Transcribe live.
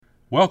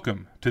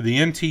Welcome to the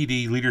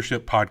NTD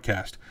Leadership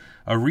Podcast,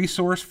 a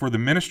resource for the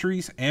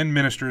ministries and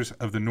ministers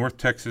of the North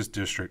Texas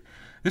District.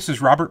 This is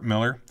Robert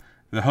Miller,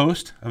 the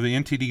host of the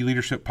NTD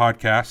Leadership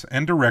Podcast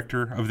and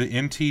director of the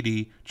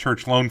NTD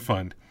Church Loan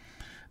Fund.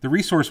 The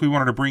resource we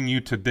wanted to bring you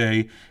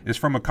today is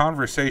from a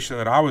conversation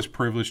that I was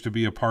privileged to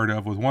be a part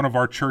of with one of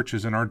our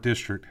churches in our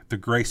district, the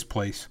Grace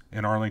Place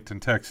in Arlington,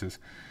 Texas.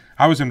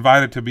 I was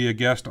invited to be a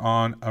guest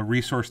on a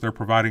resource they're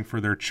providing for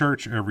their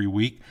church every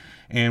week,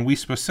 and we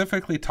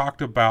specifically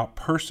talked about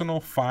personal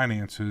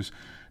finances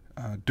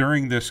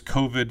during this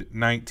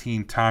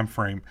COVID-19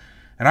 timeframe.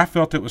 And I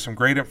felt it was some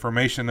great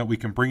information that we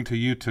can bring to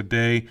you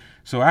today.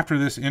 So after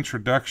this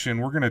introduction,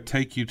 we're going to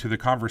take you to the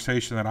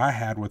conversation that I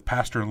had with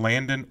Pastor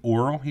Landon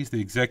Orrill. He's the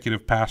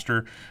executive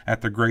pastor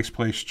at the Grace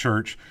Place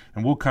Church,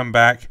 and we'll come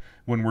back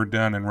when we're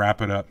done and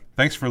wrap it up.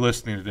 Thanks for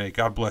listening today.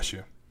 God bless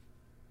you.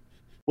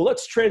 Well,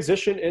 let's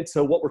transition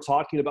into what we're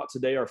talking about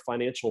today, our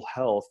financial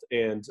health.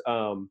 And,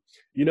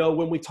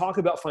 when we talk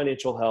about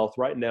financial health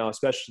right now,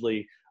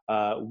 especially,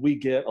 we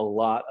get a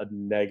lot of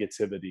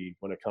negativity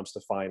when it comes to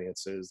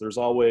finances. There's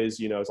always,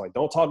 it's like,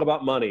 don't talk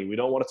about money. We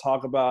don't want to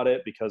talk about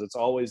it because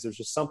there's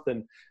just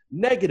something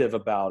negative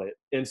about it.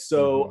 And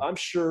so I'm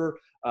sure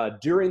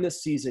during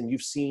this season,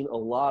 you've seen a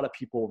lot of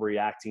people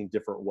reacting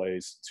different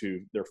ways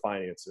to their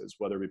finances,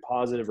 whether it be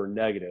positive or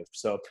negative.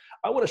 So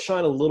I want to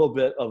shine a little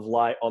bit of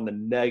light on the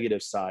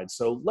negative side.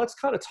 So let's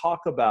kind of talk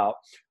about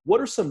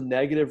what are some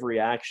negative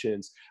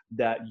reactions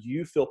that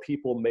you feel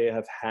people may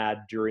have had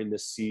during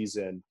this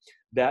season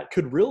that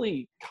could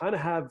really kind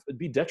of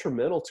be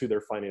detrimental to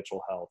their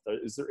financial health.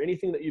 Is there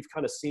anything that you've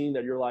kind of seen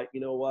that you're like,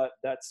 you know what,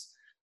 that's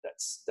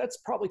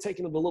probably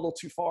taking it a little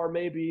too far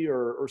maybe,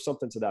 or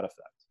something to that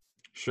effect?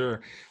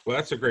 Sure. Well,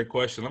 that's a great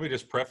question. Let me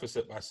just preface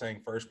it by saying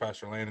first,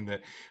 Pastor Landon,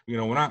 that,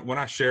 when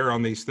I share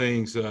on these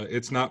things,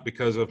 it's not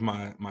because of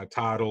my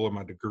title or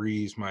my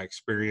degrees, my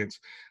experience.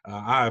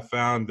 I have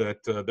found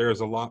that there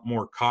is a lot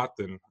more caught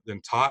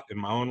than taught in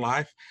my own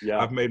life. Yeah.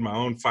 I've made my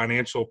own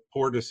financial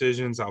poor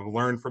decisions. I've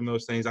learned from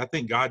those things. I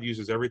think God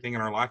uses everything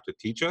in our life to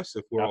teach us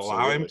if we'll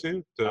allow him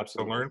to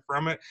learn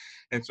from it.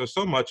 And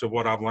so much of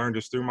what I've learned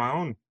is through my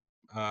own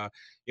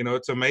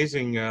it's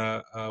amazing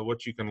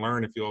what you can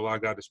learn if you allow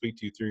God to speak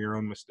to you through your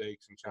own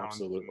mistakes and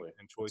challenges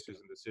and choices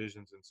and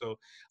decisions. And so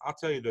I'll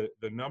tell you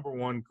the number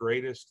one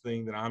greatest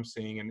thing that I'm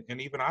seeing,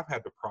 and even I've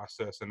had to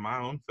process in my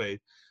own faith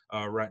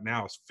right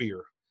now, is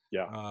fear.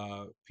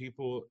 Yeah.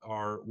 People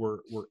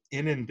we're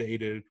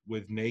inundated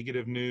with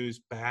negative news,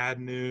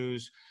 bad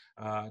news.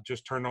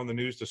 Just turned on the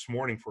news this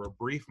morning for a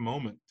brief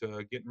moment,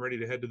 getting ready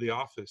to head to the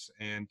office,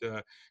 and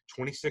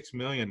 26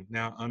 million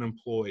now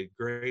unemployed.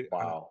 Great.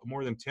 Wow.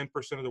 More than 10%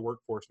 of the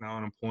workforce now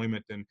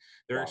unemployment, and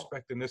they're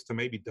expecting this to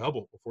maybe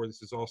double before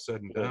this is all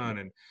said and done.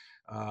 And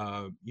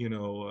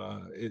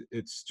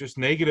it's just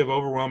negative,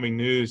 overwhelming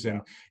news,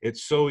 and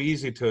it's so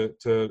easy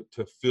to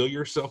fill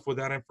yourself with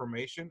that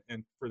information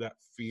and for that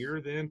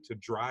fear then to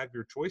drive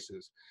your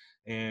choices.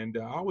 And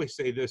I always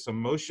say this: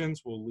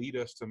 emotions will lead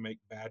us to make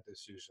bad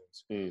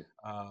decisions.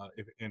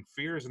 And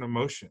fear is an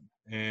emotion.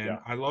 And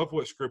I love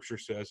what Scripture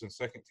says in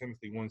 2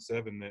 Timothy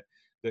 1:7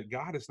 that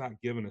God has not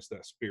given us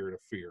that spirit of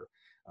fear.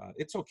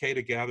 It's okay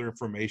to gather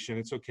information.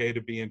 It's okay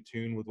to be in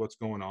tune with what's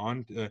going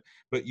on,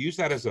 but use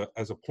that as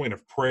a point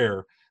of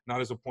prayer,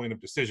 not as a point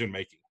of decision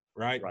making.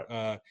 Right.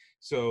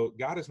 So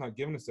God has not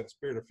given us that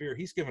spirit of fear.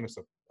 He's given us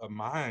a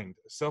mind,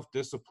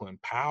 self-discipline,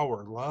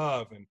 power,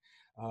 love. And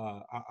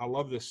I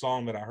love this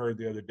song that I heard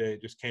the other day.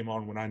 It just came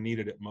on when I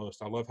needed it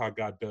most. I love how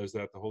God does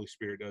that. The Holy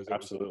Spirit does it.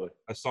 Absolutely.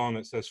 A song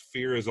that says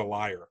fear is a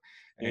liar.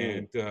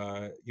 And,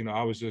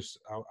 I was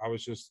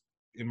just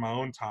in my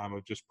own time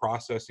of just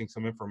processing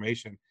some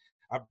information.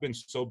 I've been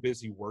so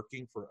busy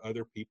working for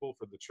other people,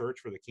 for the church,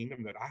 for the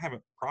kingdom, that I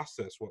haven't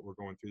processed what we're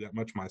going through that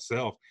much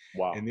myself.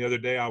 Wow. And the other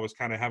day I was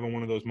kind of having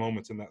one of those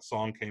moments, and that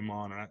song came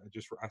on, and I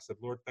said,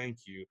 Lord, thank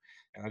you.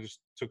 And I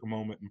just took a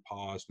moment and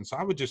paused. And so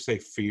I would just say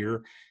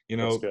fear,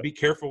 be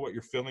careful what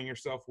you're filling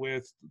yourself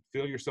with.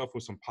 Fill yourself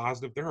with some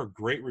positive. There are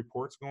great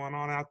reports going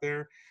on out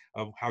there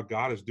of how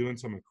God is doing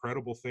some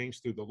incredible things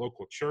through the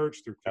local church,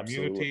 through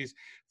communities.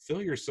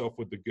 Fill yourself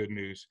with the good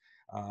news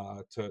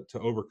to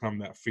overcome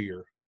that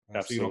fear.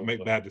 So you don't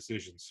make bad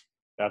decisions.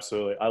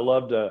 Absolutely. I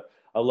love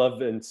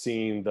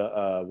seeing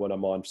when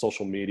I'm on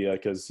social media,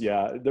 because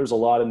there's a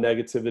lot of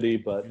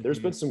negativity, but there's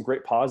been some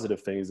great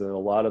positive things, and a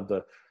lot of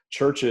the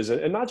churches,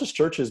 and not just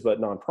churches, but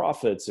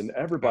nonprofits, and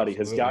everybody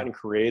has gotten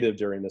creative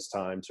during this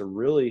time to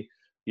really,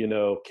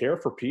 care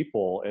for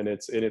people. And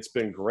it's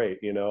been great.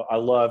 I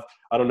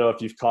don't know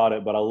if you've caught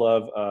it, but I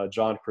love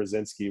John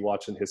Krasinski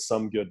watching his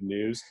Some Good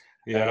News.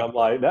 Yeah. And I'm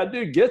like, that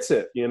dude gets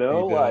it,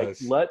 like,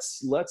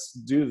 let's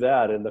do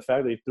that. And the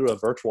fact that he threw a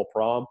virtual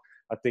prom,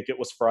 I think it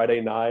was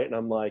Friday night. And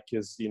I'm like,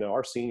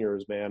 our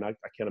seniors, man, I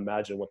can't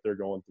imagine what they're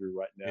going through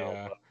right now.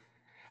 Yeah.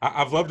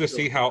 I've loved to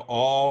see how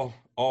all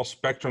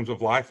spectrums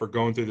of life are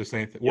going through the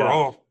same thing. We're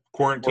all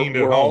quarantined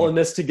at home. We're all in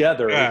this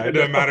together. Yeah, it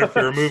doesn't matter if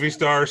you're a movie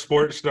star,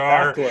 sports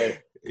star,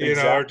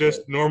 Exactly. or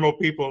just normal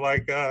people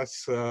like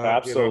us.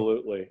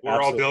 Absolutely.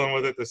 We're all dealing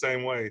with it the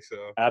same way.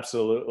 So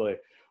absolutely.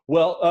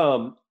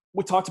 Well,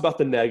 we talked about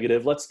the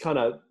negative. Let's kind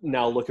of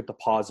now look at the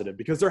positive,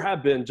 because there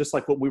have been, just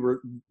like what we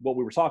were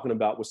talking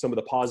about with some of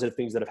the positive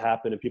things that have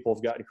happened and people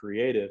have gotten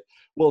creative.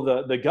 Well,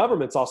 the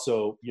government's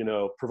also,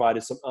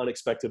 provided some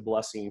unexpected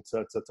blessing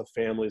to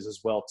families as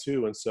well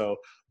too. And so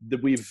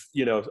we've,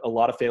 a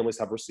lot of families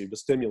have received a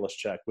stimulus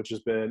check, which has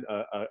been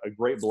a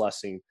great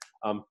blessing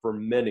for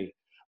many.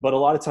 But a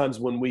lot of times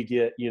when we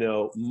get,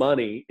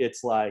 money,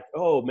 it's like,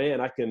 oh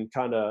man, I can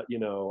kind of,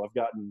 I've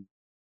gotten,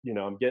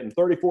 I'm getting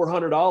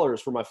 $3,400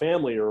 for my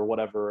family or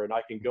whatever, and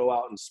I can go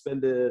out and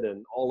spend it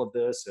and all of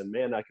this. And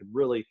man, I could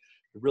really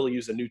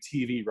use a new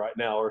TV right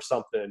now or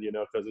something,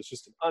 because it's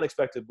just an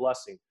unexpected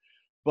blessing.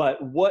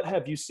 But what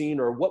have you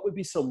seen, or what would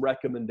be some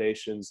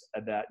recommendations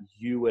that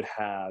you would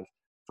have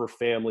for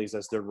families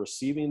as they're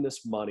receiving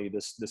this money,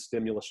 this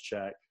stimulus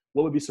check?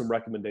 What would be some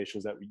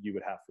recommendations that you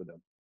would have for them?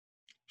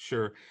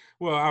 Sure.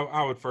 Well,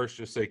 I would first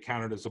just say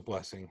count it as a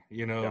blessing.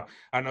 Yeah.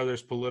 I know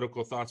there's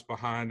political thoughts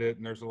behind it,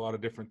 and there's a lot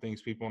of different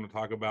things people want to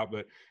talk about.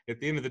 But at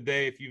the end of the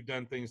day, if you've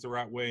done things the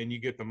right way and you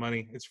get the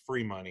money, it's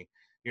free money.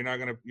 You're not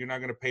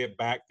gonna pay it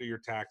back through your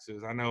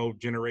taxes. I know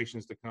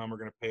generations to come are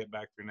gonna pay it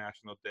back through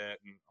national debt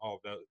and all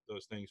of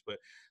those things. But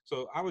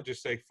so I would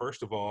just say,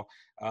 first of all,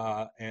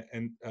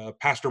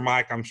 Pastor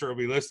Mike, I'm sure will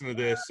be listening to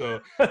this.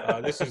 So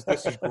this is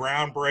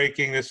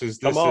groundbreaking. This is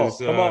Come on this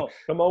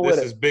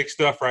with is it. big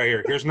stuff right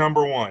here. Here's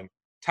number one: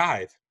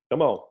 tithe.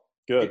 Come on.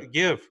 Good.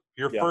 Give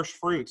your Yeah. first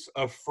fruits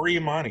of free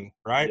money,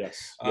 right?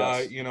 Yes.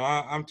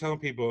 I'm telling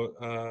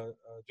people,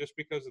 just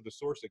because of the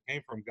source it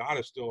came from, God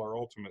is still our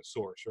ultimate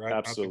source, right?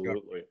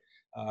 Absolutely.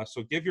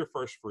 So give your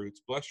first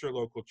fruits, bless your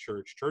local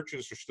church.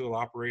 Churches are still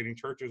operating,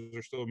 churches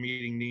are still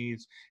meeting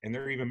needs, and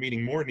they're even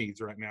meeting more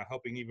needs right now,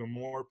 helping even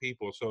more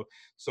people.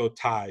 So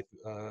tithe,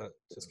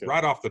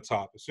 right off the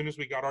top. As soon as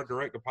we got our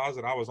direct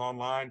deposit, I was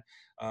online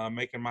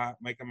making my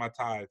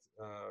tithe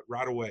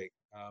right away.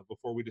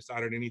 Before we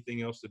decided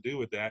anything else to do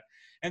with that.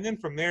 And then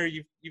from there,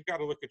 you've got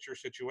to look at your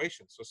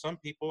situation. So some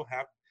people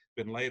have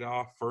been laid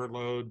off,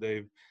 furloughed.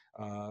 They've,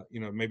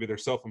 maybe they're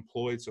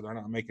self-employed, so they're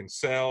not making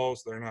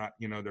sales. They're not,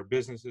 their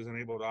business isn't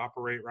able to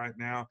operate right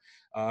now.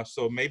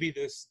 So maybe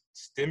this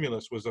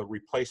stimulus was a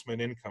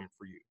replacement income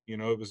for you.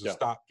 It was a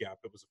stopgap.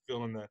 It was a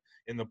fill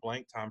in the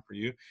blank time for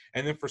you.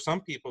 And then for some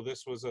people,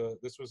 this was a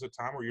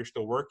time where you're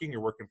still working.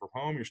 You're working from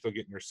home. You're still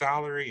getting your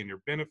salary and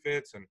your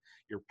benefits and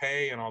your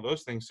pay and all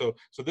those things. So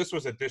this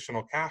was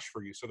additional cash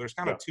for you. So there's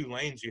kind of two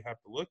lanes you have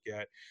to look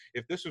at.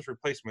 If this was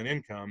replacement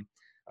income,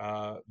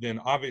 then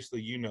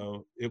obviously,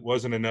 it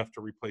wasn't enough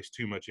to replace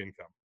too much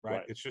income,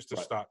 right? It's just a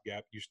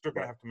stopgap. You're still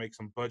going to have to make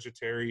some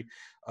budgetary,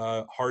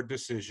 hard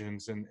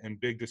decisions and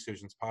big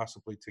decisions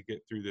possibly to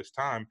get through this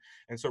time.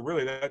 And so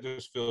really that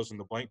just fills in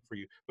the blank for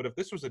you. But if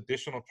this was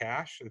additional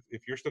cash,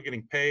 if you're still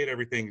getting paid,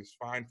 everything is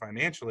fine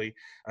financially,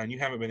 and you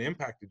haven't been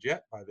impacted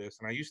yet by this,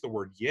 and I use the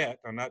word yet,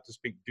 I'm not to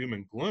speak doom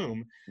and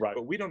gloom,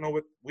 but we don't know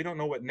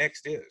what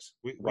next is.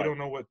 We don't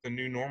know what the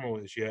new normal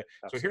is yet.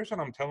 Absolutely. So here's what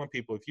I'm telling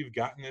people: if you've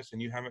gotten this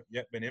and you haven't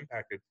yet been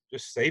impacted,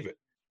 just save it.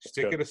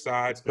 Stick it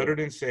aside, put it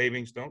in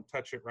savings. Don't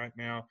touch it right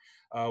now.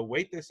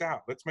 Wait this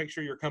out. Let's make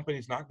sure your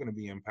company's not going to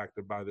be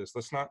impacted by this.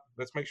 Let's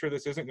make sure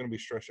this isn't going to be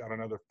stretched out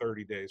another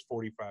 30 days,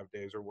 45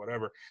 days or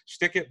whatever.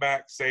 Stick it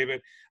back, save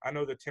it. I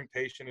know the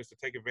temptation is to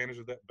take advantage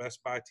of that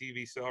Best Buy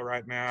TV sale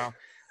right now,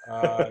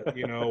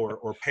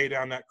 or pay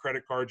down that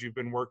credit card you've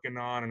been working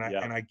on.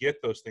 And I get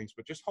those things,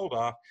 but just hold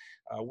off.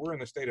 We're in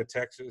the state of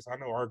Texas. I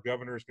know our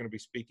governor is going to be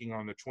speaking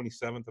on the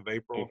 27th of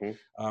April,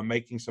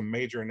 making some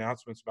major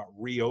announcements about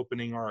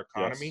reopening our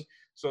economy. Yes.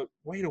 So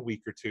wait a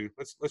week or two.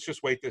 Let's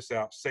just wait this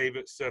out. Save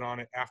it, sit on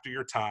it after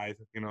your tithe.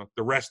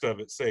 The rest of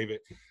it, save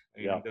it,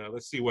 and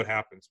let's see what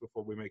happens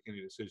before we make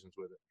any decisions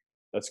with it.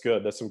 That's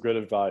good. That's some good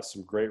advice,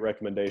 some great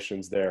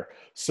recommendations there.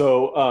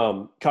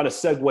 So kind of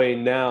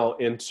segue now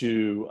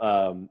into,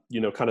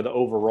 kind of the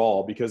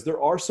overall, because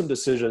there are some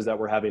decisions that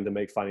we're having to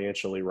make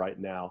financially right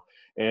now.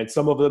 And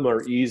some of them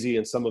are easy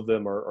and some of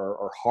them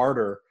are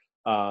harder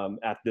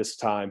at this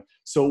time.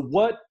 So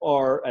what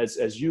are,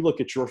 as you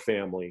look at your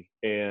family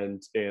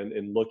and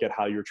look at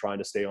how you're trying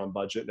to stay on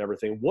budget and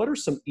everything, what are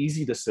some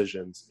easy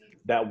decisions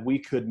that we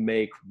could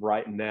make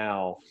right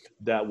now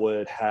that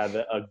would have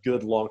a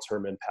good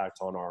long-term impact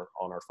on our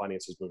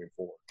finances moving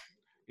forward?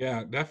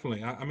 Yeah,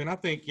 definitely. I mean, I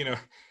think,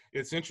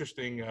 it's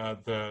interesting,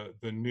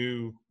 the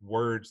new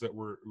words that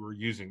we're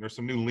using. There's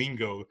some new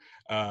lingo,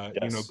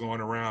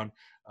 going around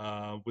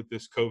with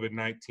this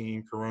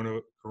COVID-19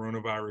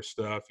 coronavirus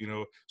stuff.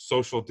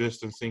 Social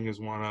distancing is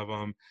one of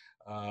them.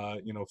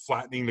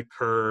 Flattening the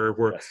curve.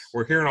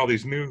 We're hearing all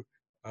these new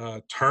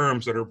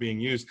terms that are being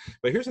used.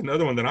 But here's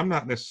another one that I'm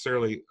not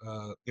necessarily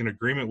in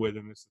agreement with,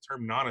 and it's the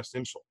term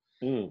non-essential.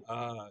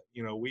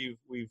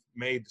 We've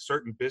made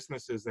certain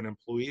businesses and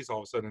employees all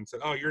of a sudden said,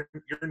 "Oh, you're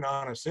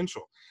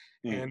non-essential,"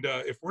 and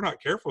if we're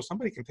not careful,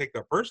 somebody can take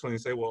that personally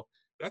and say, "Well,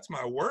 that's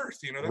my worth.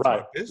 That's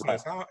my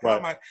business. How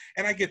am I?"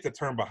 And I get the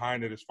term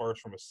behind it as far as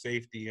from a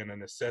safety and a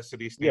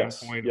necessity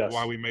standpoint of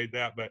why we made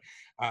that, but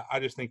I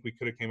just think we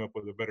could have came up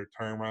with a better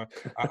term.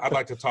 I'd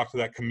like to talk to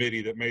that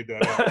committee that made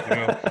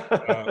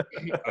that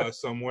up,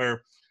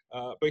 somewhere.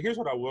 But here's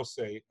what I will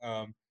say.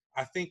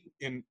 I think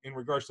in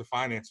regards to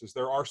finances,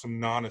 there are some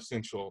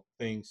non-essential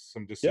things,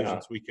 some Yeah,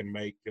 decisions we can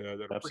make that are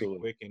pretty absolutely.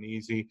 quick and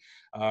easy.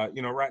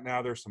 Right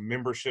now there's some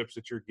memberships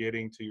that you're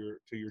getting to your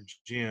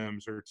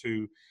gyms, or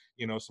to,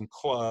 some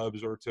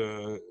clubs, or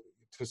to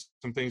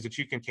some things that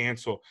you can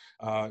cancel.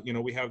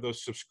 We have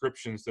those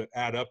subscriptions that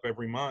add up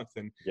every month,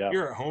 and Yeah,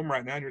 you're at home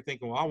right now and you're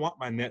thinking, well, I want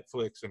my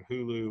Netflix and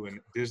Hulu and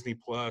Disney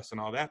Plus and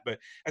all that. But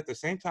at the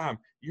same time,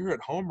 you're at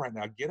home right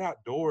now. Get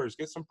outdoors,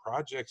 get some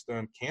projects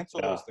done,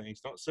 cancel yeah, those things.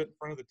 Don't sit in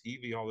front of the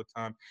TV all the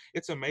time.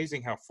 It's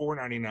amazing how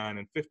 $4.99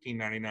 and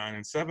 $15.99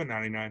 and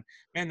 $7.99,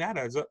 man, that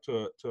adds up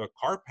to a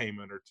car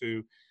payment, or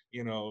to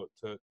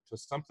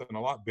something a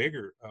lot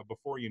bigger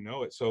before you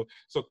know it. So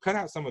cut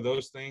out some of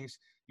those things.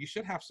 You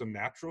should have some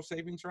natural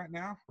savings right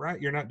now, right?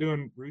 You're not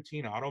doing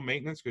routine auto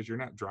maintenance because you're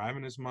not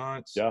driving as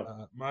much. yeah.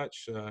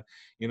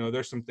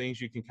 There's some things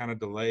you can kind of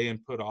delay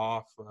and put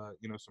off.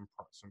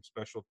 Some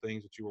special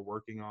things that you were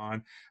working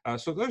on.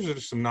 So those are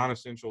just some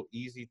non-essential,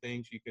 easy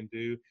things you can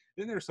do.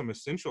 Then there's some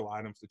essential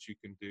items that you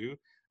can do.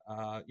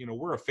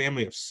 We're a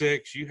family of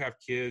 6. You have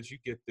kids. You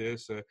get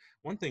this.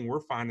 One thing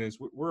we're finding is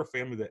we're a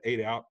family that ate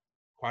out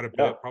quite a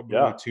Yeah, bit, probably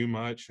yeah, too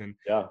much. And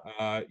yeah.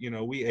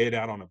 we ate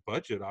out on a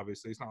budget.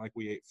 Obviously, it's not like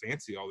we ate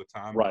fancy all the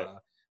time. Right.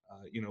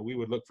 We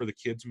would look for the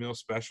kids' meal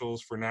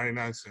specials for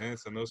 99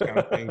 cents and those kind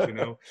of things.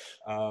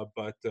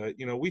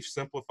 We've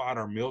simplified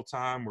our meal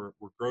time. We're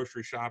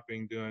grocery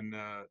shopping, doing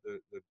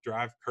the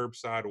drive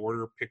curbside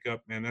order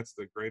pickup. Man, that's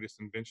the greatest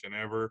invention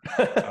ever.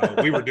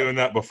 We were doing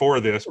that before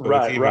this, but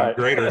it's Right, even right.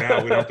 greater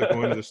now. We don't have to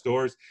go into the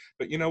stores.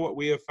 But you know what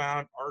we have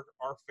found?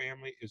 Our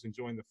family is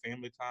enjoying the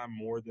family time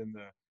more than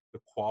the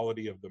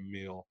quality of the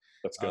meal.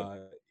 That's good.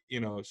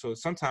 Uh, so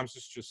sometimes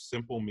it's just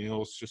simple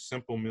meals, just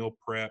simple meal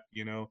prep.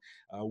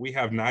 We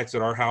have nights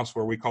at our house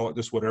where we call it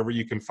just whatever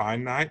you can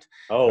find night.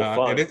 Oh,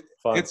 And fun,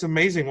 fun. it's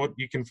amazing what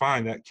you can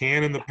find, that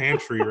can in the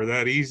pantry or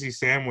that easy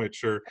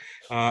sandwich,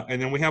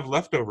 and then we have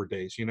leftover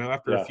days.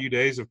 After a Yeah, few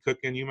days of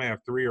cooking, you may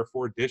have 3 or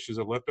 4 dishes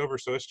of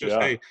leftovers. So it's just,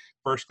 yeah. hey,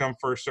 first come,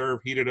 first serve,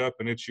 heat it up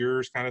and it's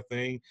yours kind of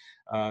thing.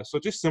 So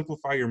just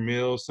simplify your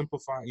meals,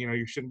 simplify,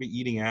 you shouldn't be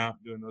eating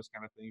out, doing those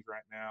kind of things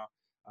right now.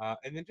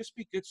 And then just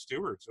be good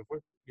stewards of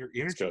what your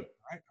That's good. energy,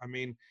 right? I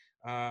mean,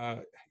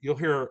 uh, you'll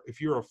hear,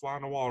 if you're a fly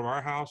on the wall of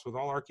our house with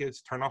all our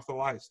kids, turn off the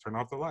lights, turn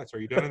off the lights. Are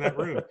you done in that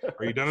room?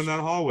 Are you done in that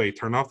hallway?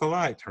 Turn off the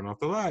light, turn off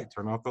the light,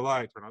 turn off the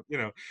light, turn off,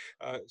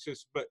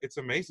 but it's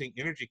amazing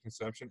energy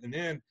consumption. And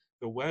then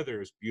the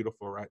weather is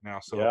beautiful right now.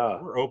 So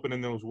Yeah, we're opening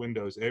those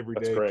windows every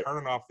that's day, great.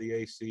 turning off the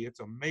AC. It's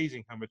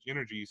amazing how much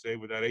energy you save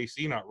with that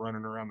AC not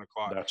running around the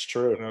clock. That's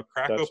true.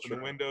 Crack That's open true.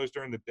 the windows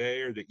during the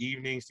day or the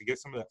evenings to get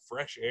some of that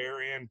fresh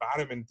air in,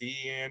 vitamin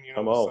D in,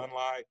 Come the on.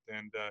 sunlight.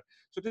 And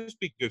so just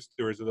be good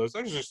stewards of those.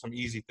 Those are just some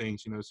easy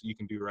things, so you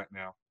can do right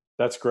now.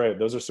 That's great.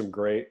 Those are some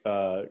great,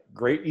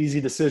 great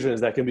easy decisions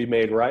that can be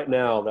made right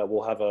now that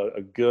will have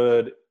a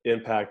good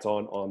impact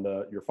on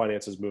your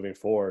finances moving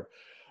forward.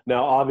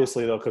 Now,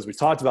 obviously, though, because we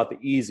talked about the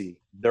easy,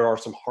 there are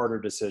some harder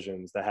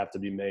decisions that have to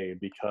be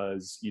made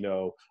because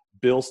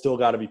bills still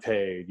got to be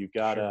paid. You've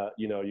got Sure. to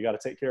you got to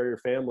take care of your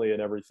family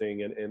and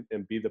everything,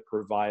 and be the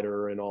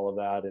provider and all of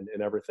that and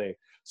everything.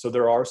 So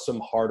there are some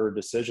harder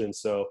decisions.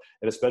 So,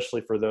 and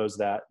especially for those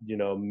that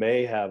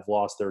may have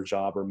lost their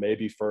job or may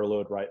be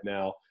furloughed right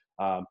now.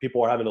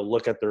 People are having to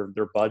look at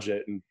their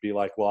budget and be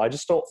like, well, I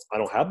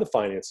don't have the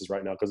finances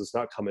right now because it's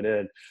not coming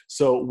in.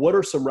 So what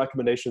are some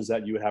recommendations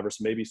that you would have, or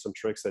maybe some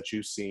tricks that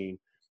you've seen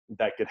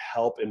that could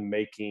help in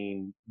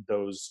making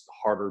those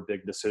harder,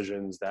 big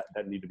decisions that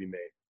need to be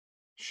made?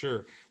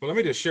 Sure. Well, let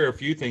me just share a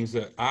few things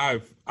that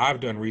I've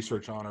done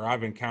research on, or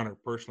I've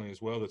encountered personally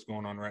as well, that's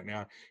going on right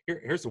now.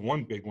 Here's the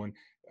one big one.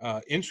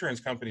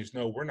 Insurance companies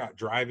know we're not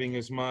driving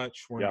as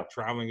much, we're Yeah. not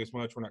traveling as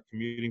much, we're not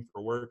commuting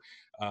for work.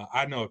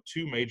 I know of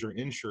 2 major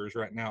insurers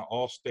right now,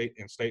 Allstate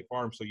and State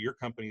Farm. So your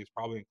company is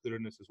probably included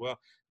in this as well.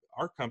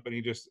 Our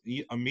company just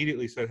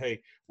immediately said,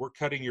 hey, we're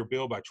cutting your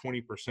bill by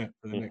 20%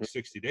 for the Hmm. next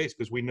 60 days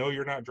because we know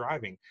you're not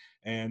driving.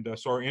 And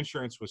so our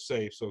insurance was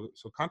safe. So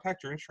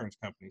contact your insurance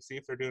company, see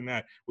if they're doing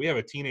that. We have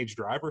a teenage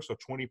driver, so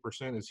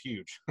 20% is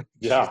huge. She's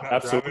Yeah, not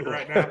driving absolutely.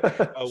 right now.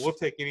 We'll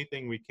take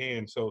anything we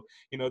can. So,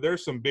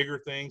 there's some bigger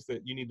things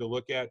that you need to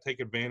look at, take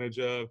advantage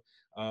of.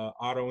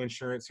 Auto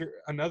insurance.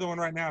 Here, another one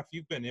right now. If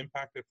you've been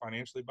impacted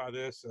financially by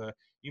this,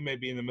 you may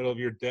be in the middle of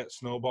your debt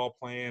snowball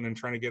plan and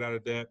trying to get out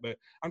of debt. But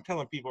I'm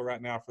telling people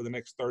right now, for the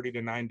next 30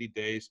 to 90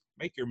 days,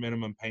 make your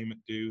minimum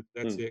payment due.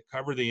 That's Hmm. it.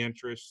 Cover the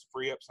interest,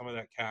 free up some of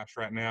that cash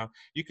right now.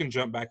 You can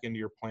jump back into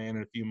your plan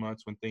in a few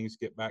months when things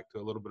get back to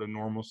a little bit of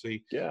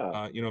normalcy.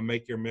 Yeah,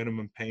 Make your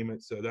minimum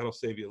payments. So that'll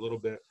save you a little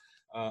bit.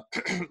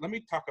 Let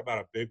me talk about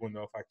a big one,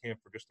 though, if I can,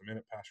 for just a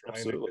minute, Pastor Landon,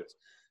 absolutely. because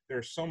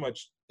there's so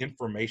much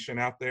information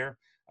out there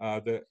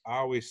that I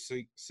always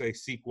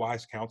seek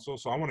wise counsel.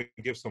 So I want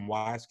to give some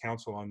wise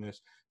counsel on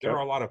this. There Okay.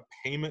 are a lot of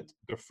payment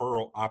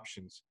deferral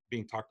options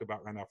being talked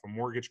about right now from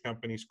mortgage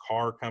companies,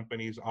 car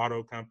companies,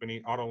 auto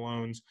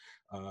loans,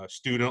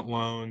 student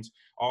loans,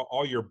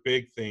 all your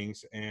big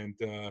things. And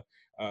I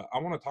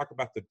want to talk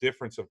about the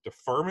difference of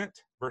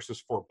deferment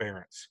versus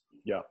forbearance.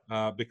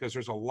 Yeah. Because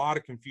there's a lot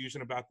of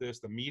confusion about this.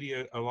 The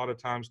media a lot of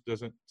times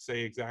doesn't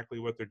say exactly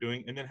what they're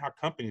doing, and then how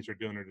companies are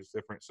doing it is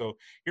different. So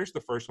here's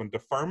the first one.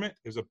 Deferment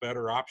is a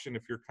better option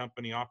if your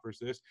company offers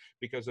this,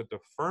 because a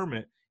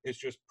deferment is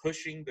just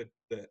pushing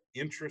the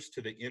interest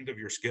to the end of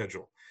your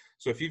schedule.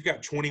 So if you've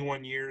got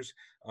 21 years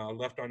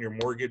left on your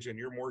mortgage, and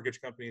your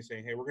mortgage company is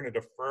saying, hey, we're going to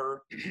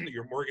defer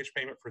your mortgage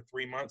payment for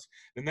 3 months,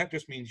 then that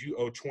just means you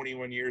owe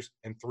 21 years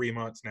and 3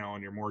 months now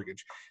on your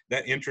mortgage.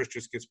 That interest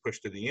just gets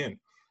pushed to the end.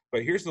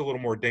 But here's the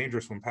little more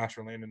dangerous one,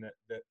 Pastor Landon,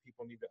 that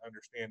people need to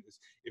understand is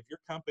if your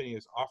company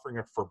is offering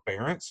a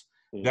forbearance,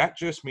 that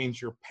just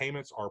means your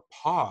payments are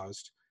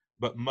paused,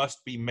 but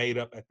must be made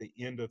up at the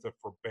end of the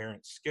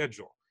forbearance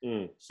schedule.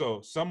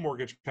 So some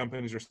mortgage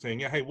companies are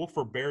saying, yeah, hey, we'll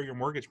forbear your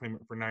mortgage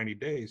payment for 90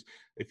 days.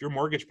 If your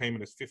mortgage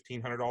payment is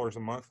 $1,500 a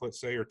month,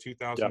 let's say, or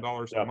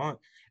 $2,000 a month,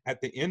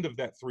 at the end of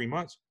that 3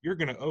 months, you're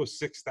going to owe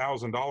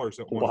 $6,000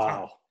 at one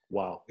time.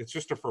 Wow. It's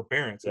just a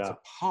forbearance. It's a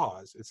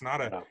pause. It's not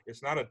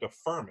a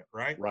deferment,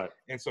 right? Right.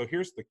 And so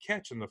here's the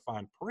catch in the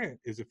fine print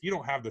is if you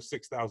don't have the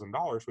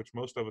 $6,000, which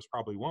most of us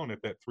probably won't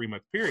at that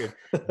 3-month period,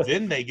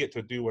 then they get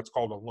to do what's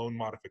called a loan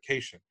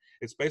modification.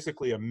 It's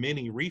basically a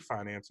mini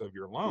refinance of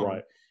your loan.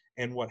 Right.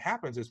 And what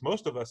happens is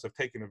most of us have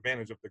taken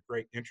advantage of the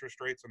great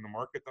interest rates in the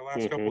market the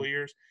last couple of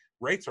years.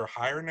 Rates are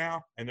higher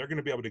now, and they're going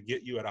to be able to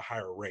get you at a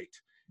higher rate.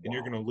 And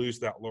you're going to lose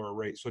that lower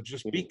rate. So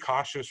just be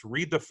cautious,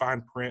 read the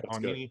fine print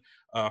on any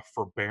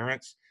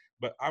forbearance.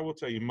 But I will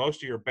tell you,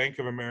 most of your Bank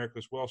of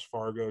America's, Wells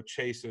Fargo,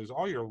 Chase's,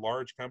 all your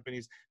large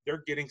companies,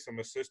 they're getting some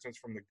assistance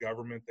from the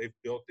government. They've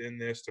built in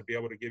this to be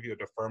able to give you a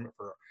deferment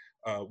for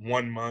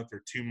 1 month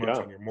or 2 months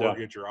on your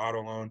mortgage or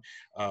auto loan.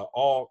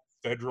 All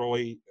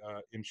federally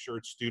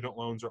insured student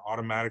loans are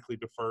automatically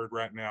deferred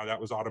right now.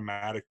 That was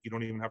automatic. You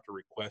don't even have to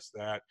request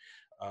that.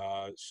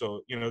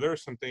 So, there are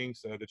some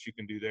things that you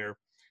can do there.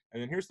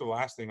 And then here's the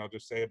last thing I'll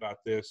just say about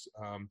this.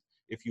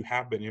 If you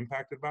have been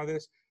impacted by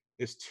this,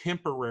 is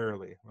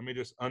temporarily, let me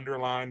just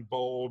underline,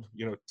 bold,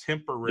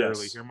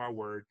 temporarily, hear my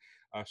word,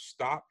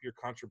 stop your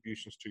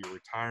contributions to your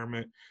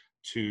retirement,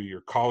 to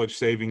your college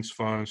savings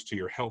funds, to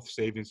your health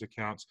savings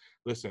accounts.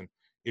 Listen,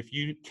 if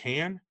you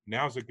can,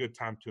 now's a good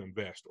time to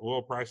invest.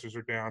 Oil prices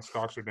are down,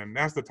 stocks are down.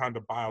 Now's the time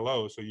to buy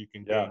low so you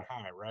can gain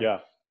high, right? Yeah.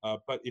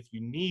 But if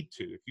you need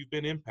to, if you've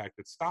been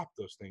impacted, stop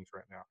those things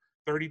right now.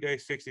 30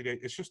 days, 60 days,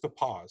 it's just a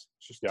pause.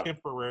 It's just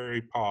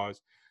temporary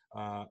pause,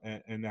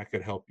 and that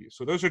could help you.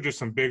 So those are just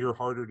some bigger,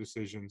 harder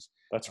decisions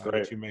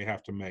that you may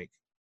have to make.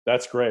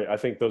 That's great. I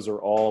think those are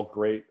all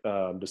great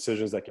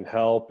decisions that can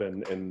help.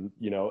 And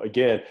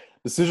again,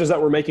 decisions that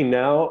we're making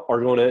now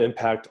are going to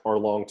impact our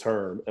long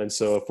term. And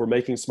so if we're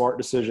making smart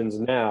decisions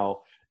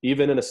now,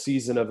 even in a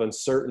season of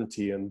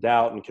uncertainty and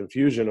doubt and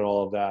confusion and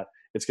all of that,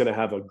 it's going to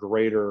have a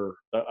greater,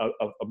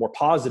 a more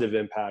positive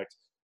impact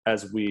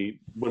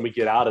when we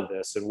get out of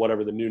this and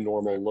whatever the new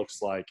normal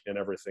looks like and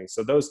everything.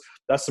 So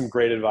that's some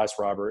great advice,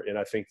 Robert. And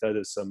I think that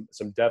is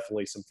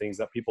definitely some things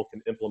that people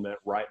can implement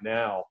right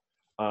now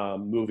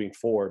moving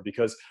forward,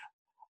 because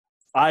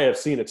I have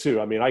seen it too.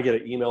 I mean, I get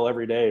an email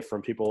every day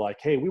from people like,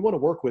 hey, we want to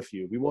work with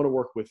you. We want to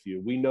work with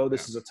you. We know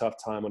this is a tough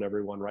time on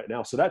everyone right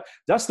now. So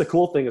that's the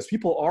cool thing is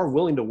people are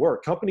willing to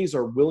work. Companies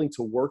are willing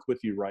to work with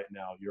you right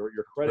now, your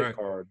credit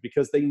card,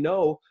 because they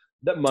know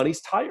that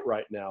money's tight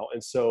right now.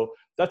 And so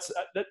that's,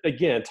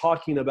 again,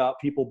 talking about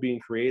people being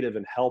creative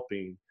and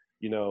helping,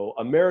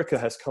 America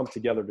has come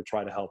together to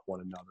try to help one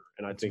another.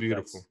 And I think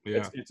beautiful.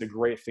 It's a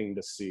great thing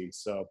to see.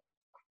 So,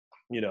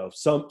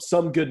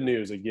 some good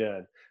news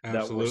again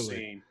that we're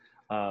seeing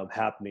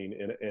happening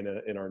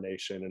in our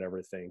nation and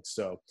everything.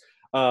 So,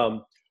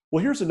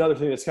 well, here's another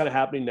thing that's kind of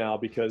happening now,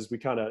 because we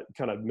kind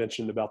of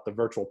mentioned about the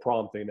virtual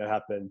prom thing that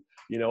happened.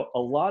 A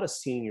lot of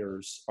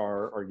seniors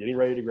are getting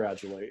ready to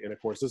graduate. And of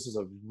course, this is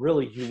a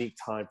really unique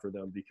time for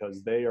them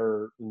because they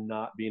are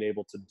not being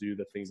able to do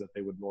the things that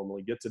they would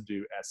normally get to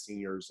do as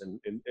seniors and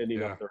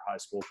ending up their high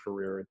school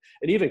career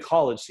and even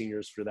college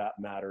seniors for that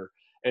matter.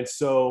 And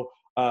so,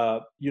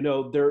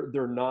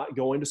 they're not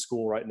going to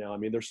school right now. I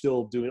mean, they're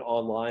still doing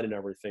online and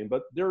everything,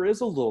 but there is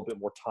a little bit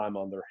more time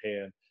on their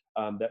hand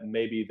that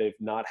maybe they've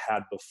not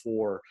had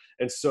before.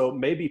 And so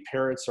maybe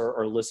parents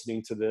are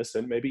listening to this,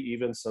 and maybe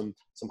even some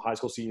high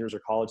school seniors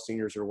or college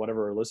seniors or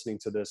whatever are listening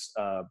to this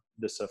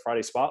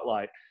Friday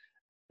Spotlight.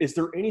 Is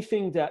there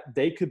anything that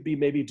they could be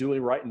maybe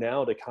doing right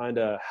now to kind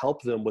of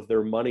help them with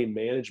their money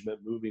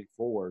management moving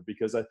forward?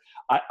 Because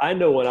I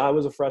know when I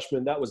was a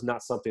freshman, that was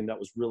not something that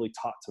was really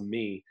taught to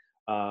me.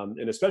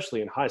 And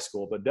especially in high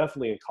school, but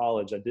definitely in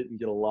college, I didn't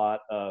get a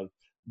lot of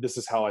this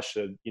is how I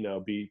should,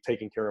 be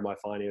taking care of my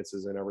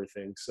finances and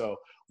everything. So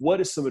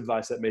what is some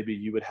advice that maybe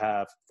you would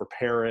have for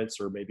parents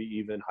or maybe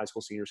even high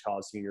school seniors,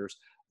 college seniors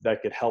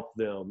that could help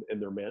them in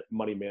their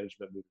money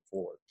management moving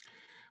forward?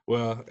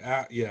 Well,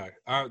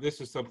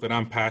 this is something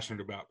I'm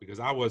passionate about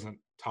because I wasn't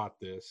taught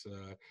this.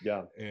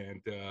 Yeah.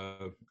 And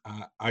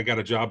I got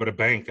a job at a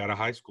bank out of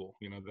high school.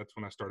 That's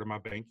when I started my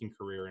banking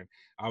career, and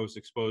I was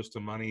exposed to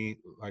money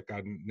like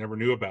I never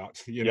knew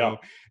about, Yeah.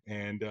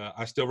 and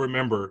I still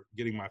remember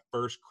getting my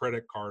first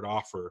credit card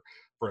offer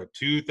for a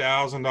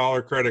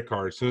 $2,000 credit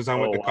card as soon as I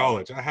went Oh, to wow.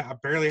 college. I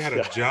barely had a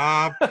Yeah.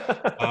 job,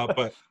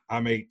 but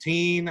I'm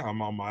 18.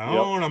 I'm on my Yep.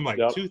 own. I'm like,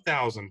 Yep.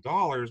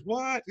 $2,000?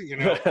 What?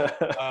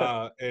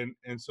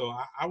 And so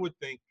I would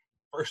think,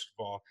 first of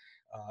all,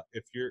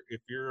 if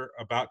you're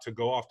about to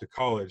go off to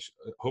college,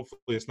 hopefully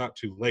it's not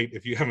too late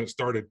if you haven't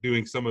started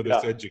doing some of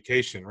this Yeah.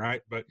 education,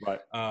 right? Right.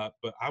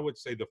 But I would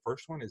say the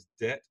first one is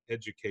debt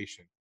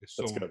education is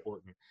so That's good.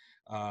 important.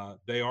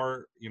 They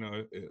are,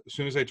 as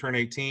soon as they turn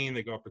 18,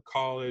 they go off to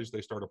college,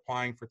 they start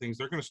applying for things.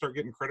 They're going to start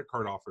getting credit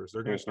card offers.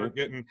 They're going to start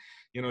getting,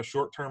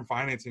 short-term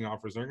financing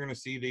offers. They're going to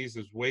see these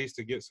as ways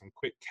to get some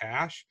quick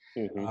cash.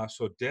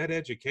 So debt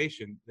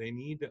education, they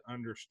need to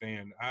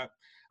understand.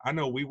 I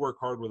know we work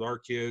hard with our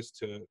kids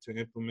to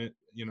implement,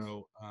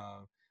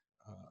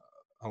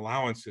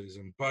 allowances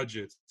and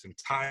budgets and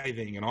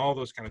tithing and all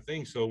those kind of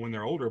things. So when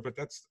they're older, but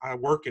I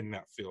work in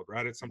that field,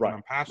 right? It's something Right.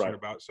 I'm passionate Right.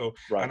 about. So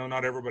I Right. know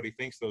not everybody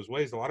thinks those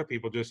ways. A lot of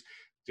people just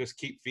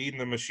keep feeding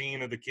the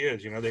machine of the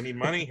kids. They need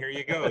money. Here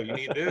you go. You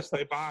need this,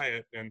 they buy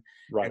it. And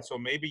Right. so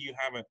maybe you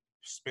haven't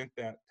spent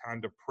that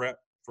time to prep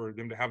for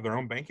them to have their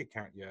own bank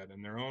account yet,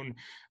 and their own,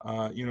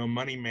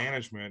 money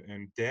management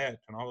and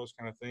debt and all those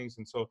kind of things.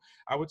 And so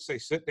I would say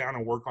sit down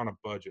and work on a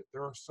budget.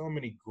 There are so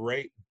many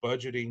great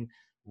budgeting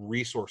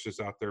resources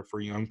out there for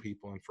young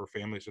people and for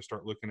families to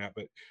start looking at.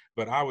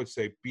 But I would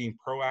say being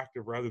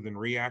proactive rather than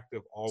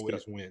reactive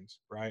always wins,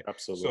 right?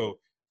 Absolutely.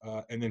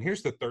 So, and then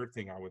here's the third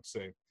thing I would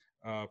say,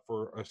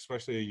 for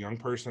especially a young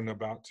person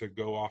about to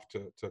go off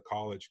to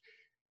college.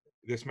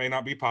 This may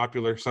not be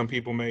popular. Some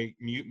people may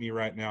mute me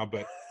right now,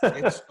 but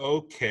it's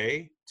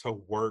okay to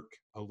work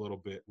a little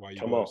bit while you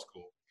Come go to on.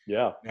 school.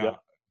 Yeah. Yeah. Now,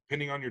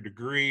 depending on your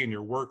degree and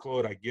your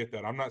workload, I get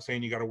that. I'm not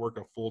saying you got to work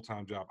a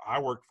full-time job. I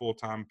worked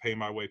full-time, pay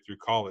my way through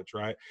college,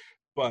 right?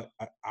 But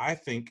I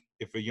think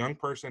if a young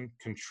person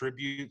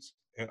contributes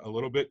a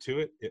little bit to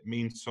it, it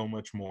means so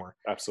much more,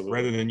 Absolutely.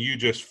 rather than you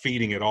just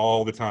feeding it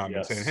all the time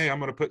and saying, hey, Yes. I'm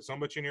going to put so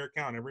much in your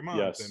account every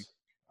month. And Yes.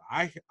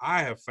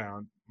 I have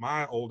found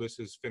my oldest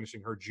is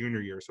finishing her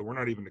junior year, so we're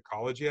not even to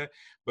college yet,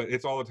 but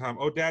it's all the time,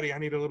 oh, daddy, I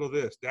need a little of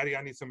this. Daddy,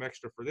 I need some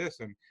extra for this.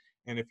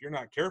 And if you're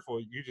not careful,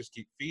 you just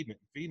keep feeding it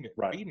and feeding it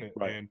and Right. feeding it.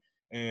 Right.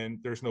 And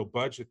there's no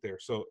budget there.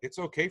 So it's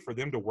okay for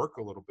them to work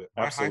a little bit.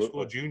 My high school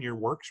Absolutely. junior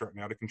works right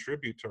now to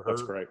contribute to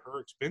That's great. her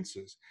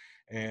expenses.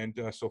 And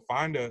so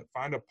find a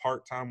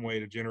part-time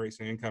way to generate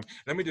some income.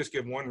 Let me just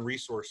give one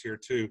resource here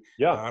too.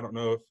 Yeah. I don't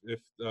know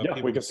if Yeah. people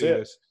We can can see see it.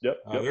 this. Yep.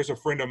 Yep. There's a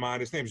friend of mine.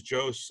 His name's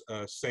Joe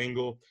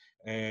Sengel.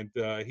 And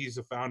he's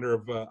the founder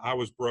of I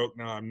Was Broke,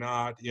 Now I'm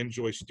Not,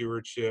 Enjoy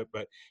Stewardship.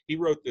 But he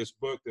wrote this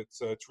book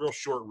that's it's real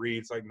short read.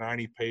 It's like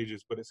 90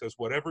 pages, but it says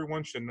what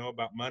everyone should know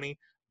about money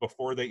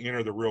before they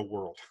enter the real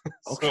world.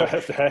 So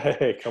Okay.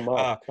 Hey, come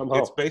on. Come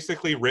it's on.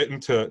 basically written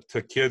to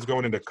kids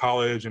going into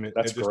college, and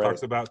That's it just great.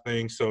 talks about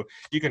things. So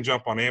you can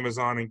jump on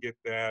Amazon and get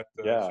that.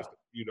 It's Yeah. just a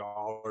few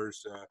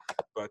dollars,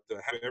 but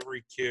have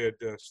every kid,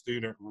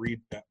 student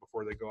read that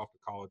before they go off to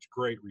college.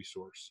 Great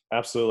resource.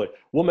 Absolutely.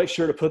 We'll make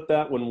sure to put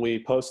that when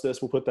we post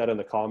this. We'll put that in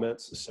the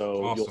comments. So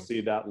you'll Awesome. see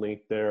that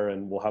link there,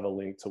 and we'll have a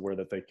link to where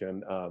that they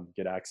can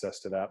get access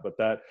to that. But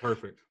that,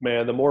 Perfect.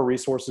 man, the more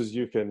resources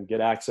you can get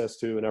access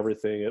to and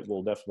everything, it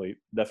will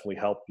definitely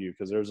help you,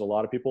 because there's a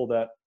lot of people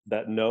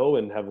that know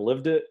and have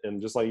lived it. And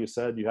just like you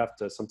said, you have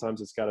to, sometimes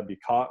it's got to be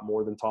caught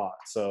more than taught.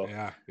 So,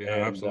 Yeah, uh,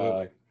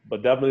 absolutely.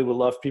 but definitely would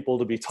love people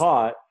to be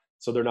taught,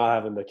 so they're not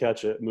having to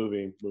catch it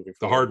moving forward.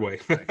 The hard way.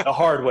 The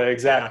hard way.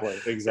 Exactly.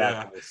 Yeah.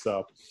 Exactly. Yeah.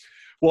 So,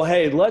 well,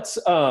 hey, let's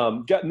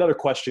get another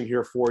question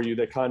here for you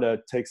that kind of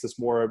takes us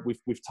more.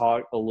 We've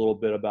talked a little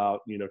bit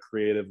about,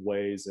 creative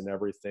ways and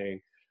everything.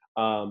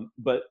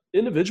 But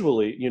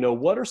individually,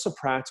 what are some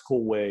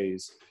practical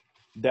ways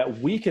that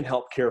we can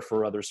help care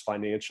for others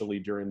financially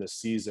during this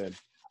season,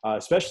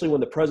 especially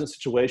when the present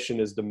situation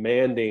is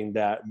demanding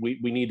that we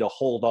need to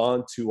hold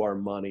on to our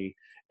money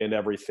and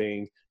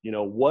everything?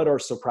 What are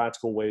some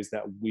practical ways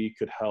that we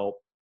could help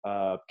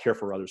care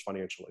for others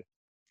financially?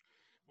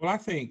 Well, I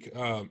think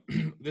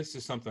this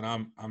is something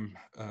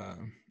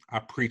I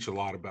preach a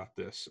lot about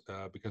this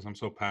because I'm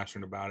so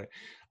passionate about it.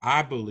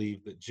 I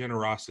believe that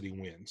generosity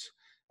wins.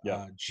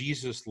 Yeah.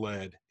 Jesus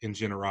led in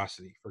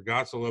generosity. For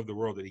God so loved the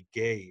world that he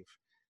gave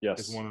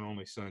his Yes. one and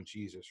only son,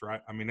 Jesus, right?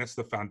 I mean, that's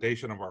the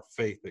foundation of our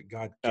faith, that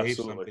God gave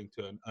Absolutely. something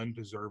to an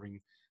undeserving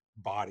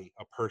body,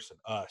 a person,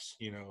 us,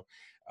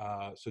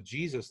 so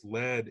Jesus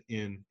led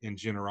in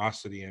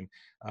generosity. And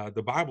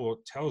the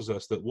Bible tells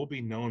us that we'll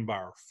be known by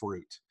our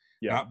fruit.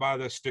 Yeah. Not by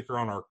the sticker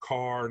on our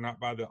car, not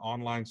by the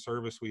online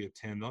service we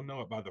attend. They'll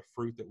know it by the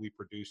fruit that we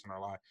produce in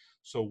our life.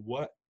 So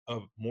what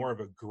of more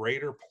of a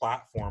greater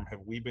platform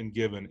have we been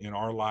given in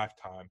our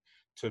lifetime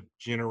to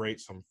generate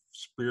some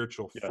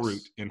spiritual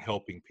fruit Yes. in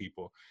helping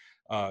people?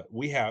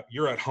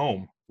 You're at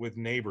home with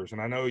neighbors,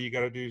 and I know you got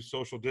to do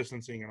social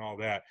distancing and all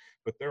that,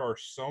 but there are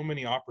so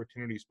many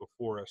opportunities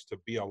before us to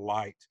be a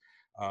light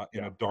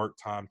in a dark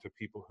time to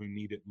people who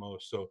need it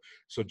most.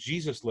 So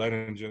Jesus led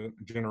in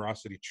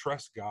generosity.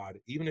 Trust God.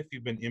 Even if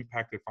you've been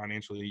impacted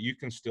financially, you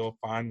can still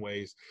find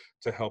ways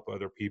to help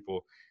other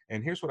people.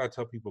 And here's what I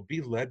tell people: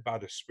 be led by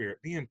the Spirit.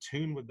 Be in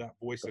tune with that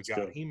voice of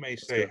God. Good. He may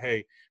That's say, good.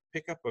 hey,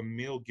 pick up a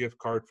meal gift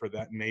card for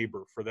that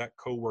neighbor, for that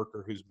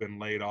coworker who's been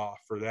laid off,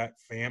 for that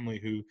family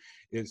who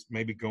is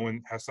maybe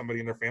has somebody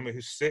in their family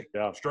who's sick,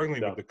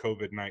 struggling with the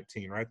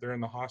COVID-19, right? They're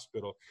in the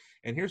hospital.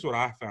 And here's what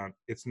I found: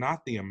 it's not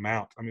the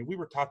amount. I mean, we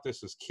were taught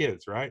this as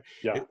kids, right?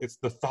 Yeah. It's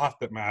the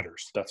thought that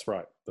matters. That's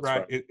right.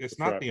 Right. It's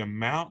not the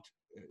amount.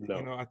 No.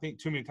 You know, I think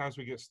too many times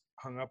we get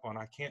hung up on,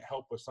 I can't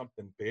help with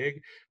something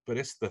big, but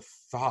it's the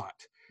thought.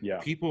 Yeah.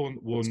 People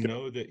will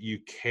know that you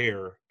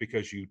care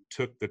because you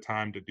took the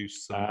time to do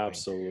something.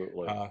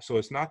 Absolutely. So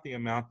it's not the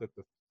amount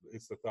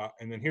it's the thought.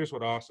 And then here's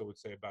what I also would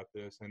say about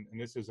this. And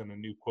this isn't a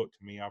new quote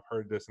to me. I've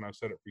heard this and I've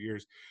said it for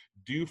years.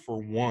 Do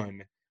for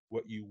one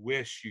what you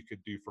wish you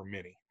could do for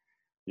many.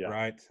 Yeah.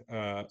 Right.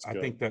 I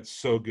think that's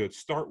so good.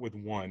 Start with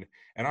one.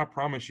 And I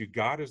promise you,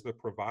 God is the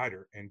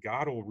provider, and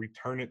God will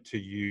return it to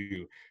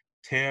you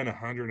 10,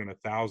 100, and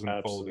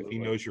 1,000-fold if he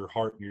knows your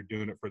heart and you're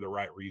doing it for the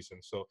right reason.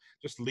 So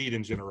just lead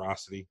in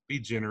generosity, be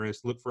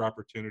generous, look for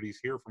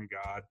opportunities, hear from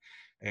God.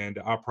 And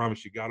I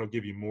promise you, God will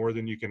give you more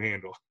than you can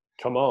handle.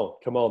 Come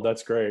on.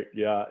 That's great.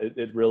 Yeah.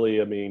 It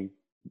really, I mean,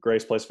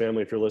 Grace Place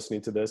family, if you're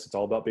listening to this, it's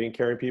all about being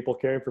caring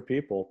for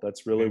people.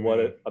 That's really what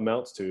it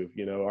amounts to.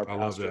 You know, our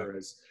pastor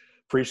has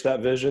preached that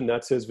vision.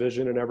 That's his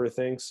vision and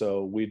everything.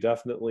 So we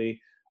definitely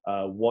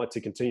want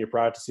to continue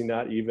practicing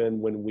that even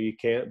when we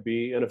can't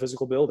be in a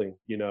physical building,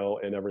 you know,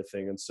 and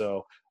everything. And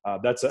so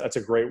that's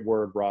a great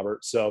word,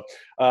 Robert. So,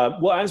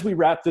 well, as we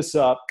wrap this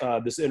up,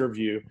 this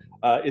interview,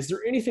 is there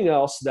anything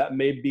else that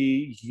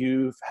maybe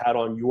you've had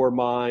on your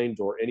mind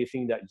or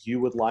anything that you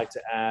would like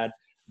to add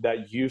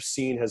that you've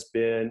seen has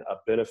been a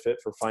benefit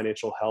for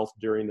financial health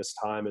during this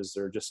time? Is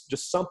there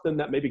just something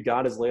that maybe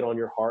God has laid on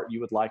your heart you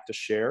would like to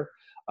share?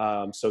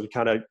 So to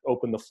kind of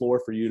open the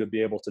floor for you to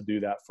be able to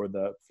do that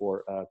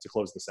to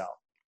close this out.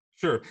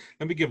 Sure.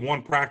 Let me give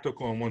one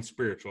practical and one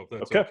spiritual, if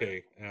that's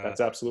okay.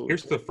 That's absolutely.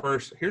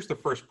 Here's the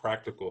first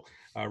practical.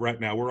 Right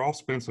now, we're all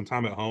spending some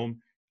time at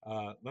home.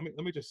 Let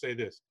me just say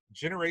this: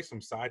 generate some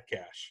side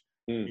cash.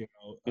 You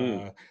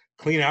know,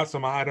 clean out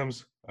some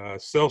items,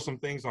 sell some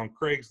things on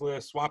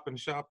Craigslist, swap and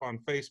shop on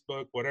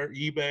Facebook, whatever,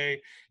 eBay,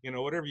 you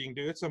know, whatever you can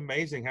do. It's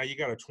amazing how you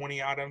got a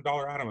 $20 item,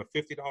 a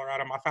 $50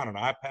 item. I found an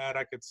iPad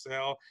I could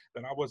sell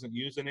that I wasn't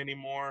using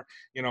anymore.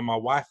 You know, my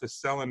wife is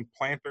selling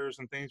planters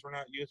and things we're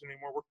not using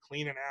anymore. We're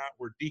cleaning out,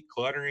 we're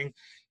decluttering.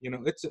 You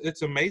know,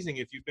 it's amazing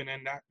if you've been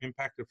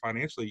impacted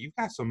financially. You've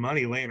got some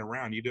money laying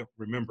around you don't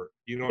remember,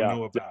 you don't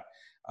know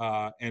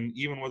about. And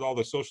even with all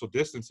the social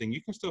distancing,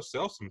 you can still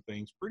sell some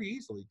things pretty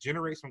easily,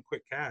 generate some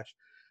quick cash.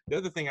 The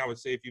other thing I would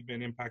say, if you've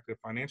been impacted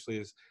financially,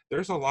 is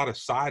there's a lot of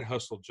side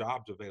hustle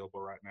jobs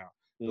available right now.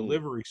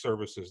 Delivery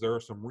services. There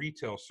are some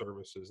retail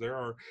services. There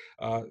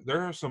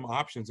are some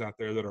options out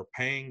there that are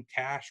paying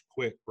cash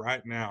quick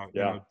right now.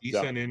 You know,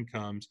 decent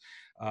incomes.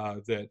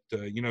 That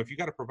you know, if you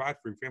got to provide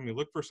for your family,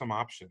 look for some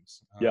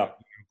options.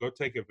 Go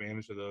take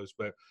advantage of those.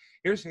 But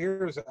here's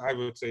I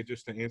would say,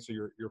 just to answer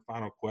your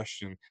final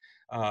question,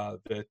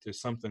 that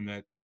is something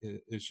that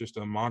is just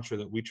a mantra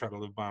that we try to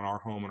live by in our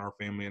home and our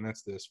family, and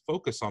that's this: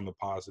 focus on the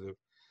positive.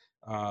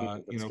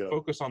 You know,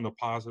 focus on the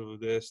positive of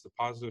this, the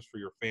positives for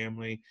your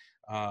family,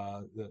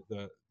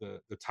 the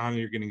time that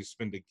you're getting to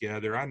spend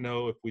together. I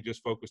know if we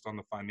just focused on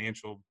the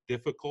financial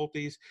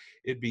difficulties,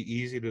 it'd be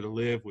easy to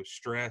live with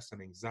stress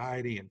and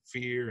anxiety and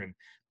fear and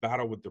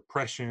battle with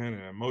depression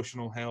and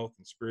emotional health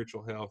and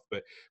spiritual health.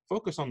 But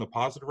focus on the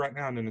positive right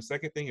now. And then the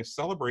second thing is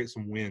celebrate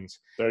some wins.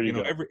 There you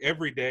go.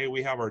 Every day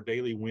we have our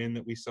daily win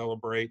that we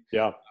celebrate.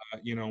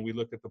 You know, we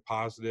look at the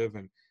positive,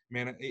 and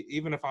man,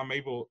 even if I'm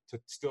able to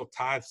still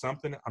tithe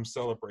something, I'm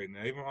celebrating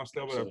that. Even if I'm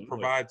still able to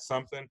provide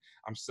something,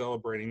 I'm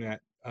celebrating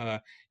that.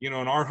 You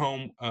know, in our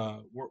home,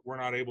 we're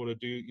not able to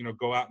do, you know,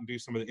 go out and do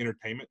some of the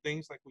entertainment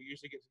things like we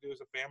usually get to do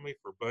as a family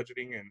for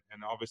budgeting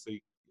and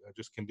obviously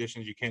just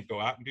conditions. You can't go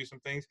out and do some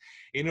things.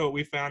 You know what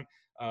we found?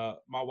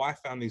 My wife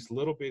found these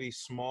little bitty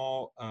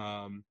small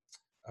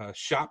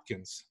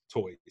Shopkins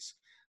toys.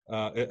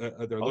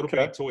 They're little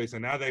bitty toys,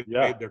 and now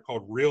they're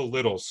called Real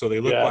Littles, so they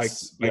look like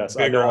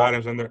bigger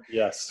items, and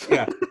they're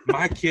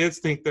my kids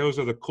think those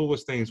are the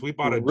coolest things. We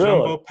bought a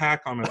jumbo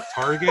pack on a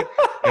Target,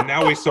 and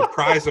now we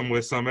surprise them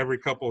with some every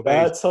couple of days.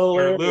 That's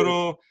hilarious. They're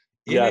little,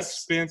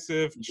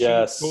 inexpensive,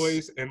 cheap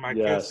toys, and my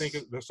kids think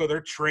so.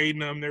 They're trading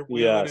them, they're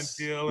wheeling and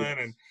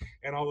dealing,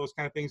 and all those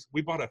kind of things.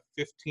 We bought a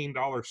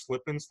 $15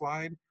 slip and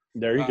slide.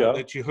 There you go.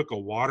 That you hook a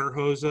water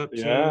hose up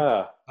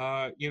to.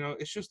 You know,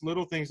 it's just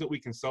little things that we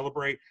can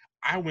celebrate.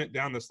 I went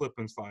down the slip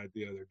and slide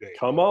the other day.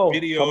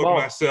 Videoed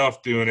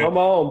myself doing it. Come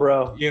on,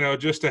 bro. You know,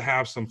 just to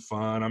have some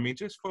fun. I mean,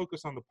 just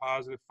focus on the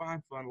positive,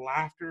 find fun.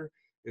 Laughter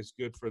is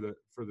good for the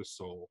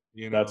soul.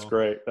 You know, that's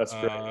great. That's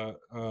great.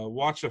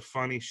 Watch a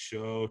funny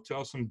show.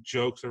 Tell some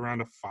jokes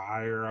around a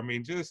fire. I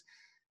mean,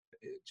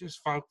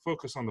 just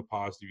focus on the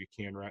positive you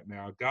can right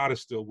now. God is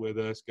still with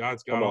us.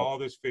 God's got all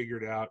this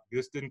figured out.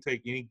 This didn't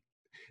take any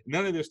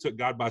None of this took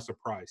God by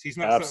surprise. He's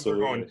not sitting there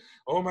Absolutely. going,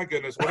 "Oh my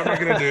goodness, what am I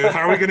going to do?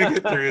 How are we going to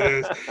get through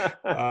this?"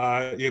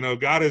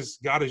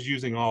 God is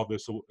using all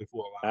this if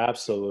we'll allow.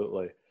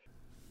 Absolutely.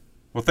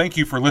 Well, thank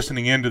you for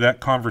listening in to that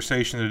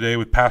conversation today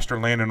with Pastor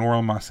Landon Orrill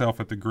and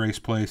myself at the Grace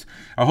Place.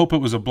 I hope it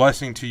was a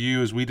blessing to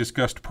you as we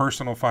discussed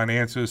personal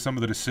finances, some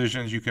of the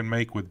decisions you can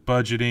make with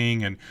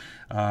budgeting, and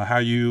how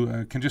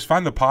you can just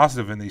find the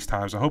positive in these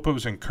times. I hope it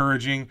was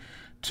encouraging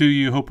to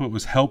you. Hope it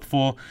was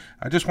helpful.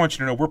 I just want you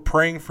to know we're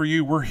praying for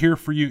you. We're here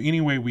for you any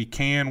way we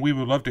can. We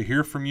would love to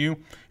hear from you.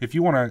 If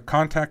you want to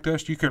contact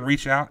us, you can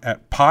reach out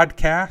at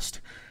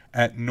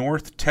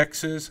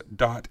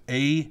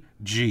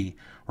podcast@northtexas.ag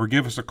or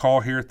give us a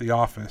call here at the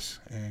office.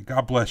 And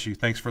God bless you.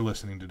 Thanks for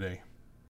listening today.